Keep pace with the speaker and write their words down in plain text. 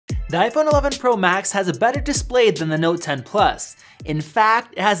The iPhone 11 Pro Max has a better display than the Note 10 Plus. In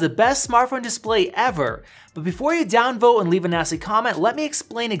fact, it has the best smartphone display ever. But before you downvote and leave a nasty comment, let me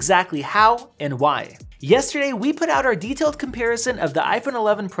explain exactly how and why. Yesterday, we put out our detailed comparison of the iPhone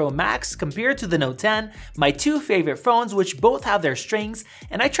 11 Pro Max compared to the Note 10, my two favorite phones which both have their strengths,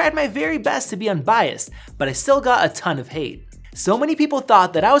 and I tried my very best to be unbiased, but I still got a ton of hate. So many people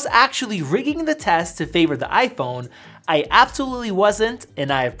thought that I was actually rigging the test to favor the iPhone. I absolutely wasn't,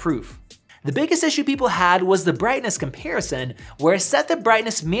 and I have proof. The biggest issue people had was the brightness comparison, where I set the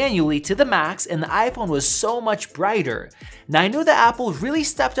brightness manually to the max and the iPhone was so much brighter. Now I knew that Apple really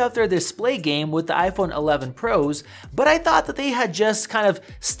stepped up their display game with the iPhone 11 Pros, but I thought that they had just kind of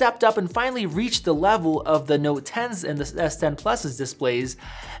stepped up and finally reached the level of the Note 10's and the S10 Plus's displays.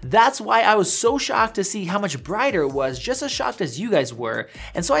 That's why I was so shocked to see how much brighter it was, just as shocked as you guys were.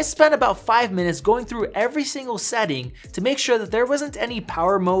 And so I spent about 5 minutes going through every single setting to make sure that there wasn't any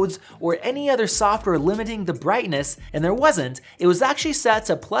power modes or any other software limiting the brightness, and there wasn't. It was actually set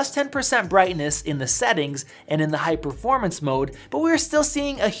to plus 10% brightness in the settings and in the high performance mode, but we were still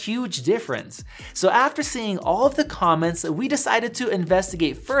seeing a huge difference. So after seeing all of the comments, we decided to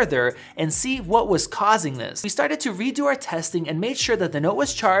investigate further and see what was causing this. We started to redo our testing and made sure that the Note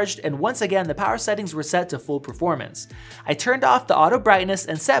was charged, and once again the power settings were set to full performance. I turned off the auto brightness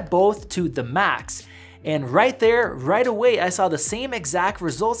and set both to the max. And right there, right away, I saw the same exact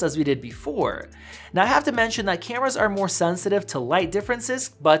results as we did before. Now I have to mention that cameras are more sensitive to light differences,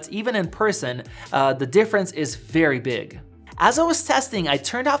 but even in person, the difference is very big. As I was testing, I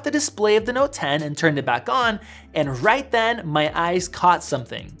turned off the display of the Note 10 and turned it back on, and right then, my eyes caught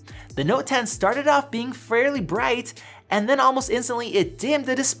something. The Note 10 started off being fairly bright, and then almost instantly it dimmed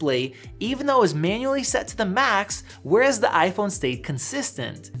the display even though it was manually set to the max, whereas the iPhone stayed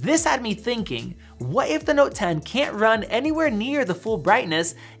consistent. This had me thinking, what if the Note 10 can't run anywhere near the full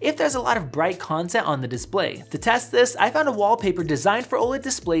brightness if there's a lot of bright content on the display? To test this, I found a wallpaper designed for OLED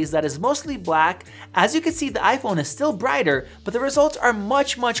displays that is mostly black. As you can see, the iPhone is still brighter, but the results are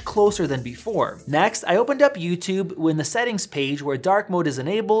much closer than before. Next, I opened up YouTube in the settings page where dark mode is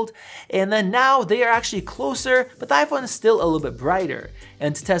enabled, and then now they are actually closer, but the iPhone is still a little bit brighter.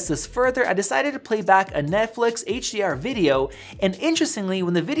 And to test this further, I decided to play back a Netflix HDR video, and interestingly,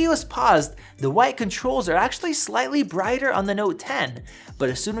 when the video is paused, the white controls are actually slightly brighter on the Note 10. But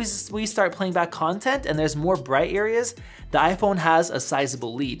as soon as we start playing back content and there's more bright areas, the iPhone has a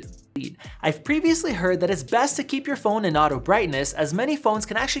sizable lead. I've previously heard that it's best to keep your phone in auto brightness, as many phones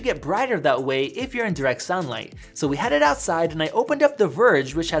can actually get brighter that way if you're in direct sunlight. So we headed outside and I opened up The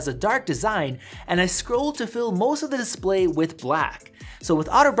Verge, which has a dark design, and I scrolled to fill most of the display with black. So with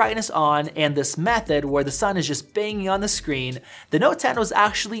auto brightness on and this method where the sun is just banging on the screen, the Note 10 was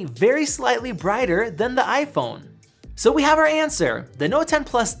actually very slightly brighter than the iPhone. So we have our answer. The Note 10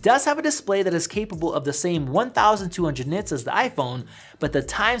 Plus does have a display that is capable of the same 1200 nits as the iPhone, but the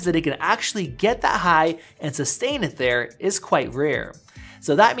times that it can actually get that high and sustain it there is quite rare.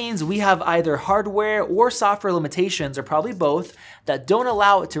 So that means we have either hardware or software limitations, or probably both, that don't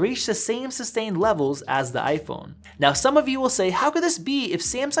allow it to reach the same sustained levels as the iPhone. Now some of you will say, how could this be if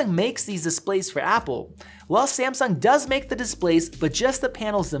Samsung makes these displays for Apple? Well, Samsung does make the displays, but just the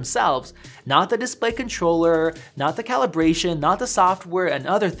panels themselves, not the display controller, not the calibration, not the software and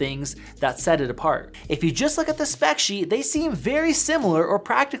other things that set it apart. If you just look at the spec sheet, they seem very similar or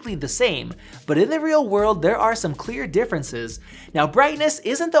practically the same, but in the real world, there are some clear differences. Now, brightness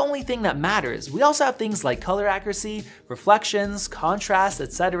isn't the only thing that matters. We also have things like color accuracy, reflections, contrast,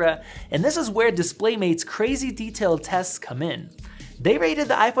 etc. And this is where DisplayMate's crazy detailed tests come in. They rated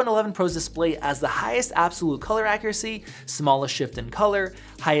the iPhone 11 Pro's display as the highest absolute color accuracy, smallest shift in color,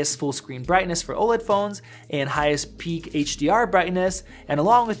 highest full screen brightness for OLED phones, and highest peak HDR brightness, and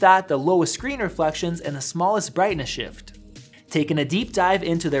along with that, the lowest screen reflections and the smallest brightness shift. Taking a deep dive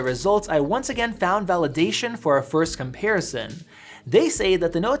into their results, I once again found validation for our first comparison. They say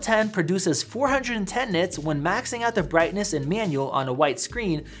that the Note 10 produces 410 nits when maxing out the brightness in manual on a white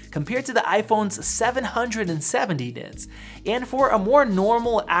screen compared to the iPhone's 770 nits. And for a more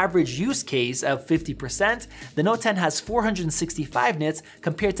normal average use case of 50%, the Note 10 has 465 nits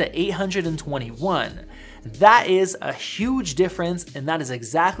compared to 821. That is a huge difference, and that is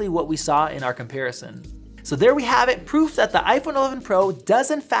exactly what we saw in our comparison. So there we have it, proof that the iPhone 11 Pro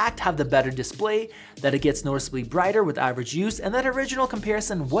does in fact have the better display, that it gets noticeably brighter with average use, and that original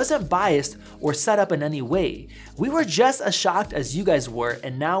comparison wasn't biased or set up in any way. We were just as shocked as you guys were,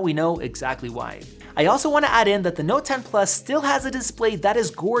 and now we know exactly why. I also want to add in that the Note 10 Plus still has a display that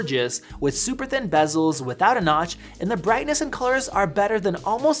is gorgeous with super thin bezels without a notch, and the brightness and colors are better than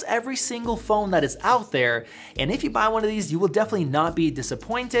almost every single phone that is out there. And if you buy one of these, you will definitely not be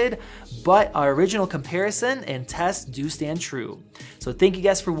disappointed, but our original comparison and tests do stand true. So thank you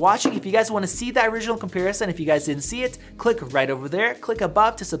guys for watching. If you guys want to see that original comparison, if you guys didn't see it, click right over there, click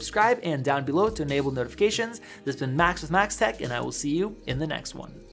above to subscribe, and down below to enable notifications. This has been Max with Max Tech, and I will see you in the next one.